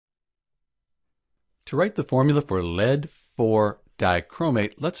To write the formula for lead 4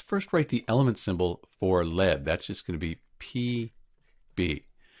 dichromate, let's first write the element symbol for lead. That's just going to be Pb.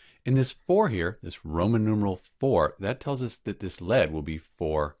 In this 4 here, this Roman numeral 4, that tells us that this lead will be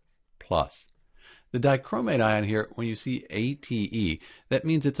 4 plus. The dichromate ion here, when you see Ate, that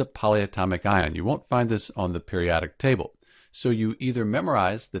means it's a polyatomic ion. You won't find this on the periodic table. So you either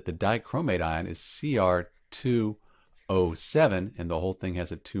memorize that the dichromate ion is Cr2O7, and the whole thing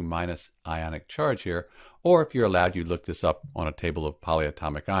has a 2- ionic charge here, or if you're allowed, you look this up on a table of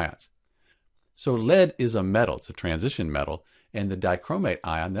polyatomic ions. So lead is a metal, it's a transition metal, and the dichromate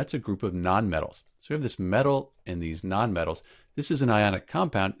ion, that's a group of nonmetals. So we have this metal and these nonmetals. This is an ionic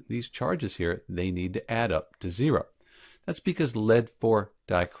compound. These charges here, they need to add up to 0. That's because lead 4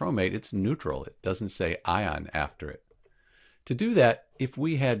 dichromate, it's neutral. It doesn't say ion after it. To do that, if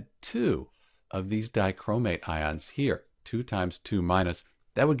we had 2 of these dichromate ions here, 2 times 2 minus,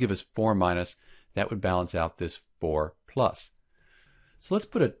 that would give us 4 minus. That would balance out this 4 plus. So let's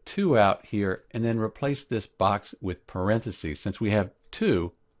put a 2 out here and then replace this box with parentheses since we have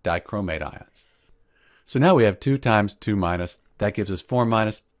 2 dichromate ions. So now we have 2 times 2 minus. That gives us 4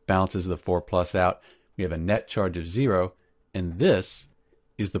 minus, balances the 4 plus out. We have a net charge of 0, and this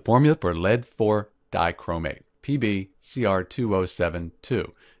is the formula for lead 4 dichromate,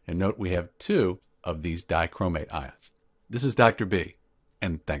 PbCr2O72. And note we have 2 of these dichromate ions. This is Dr. B,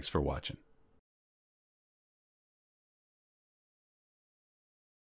 and thanks for watching.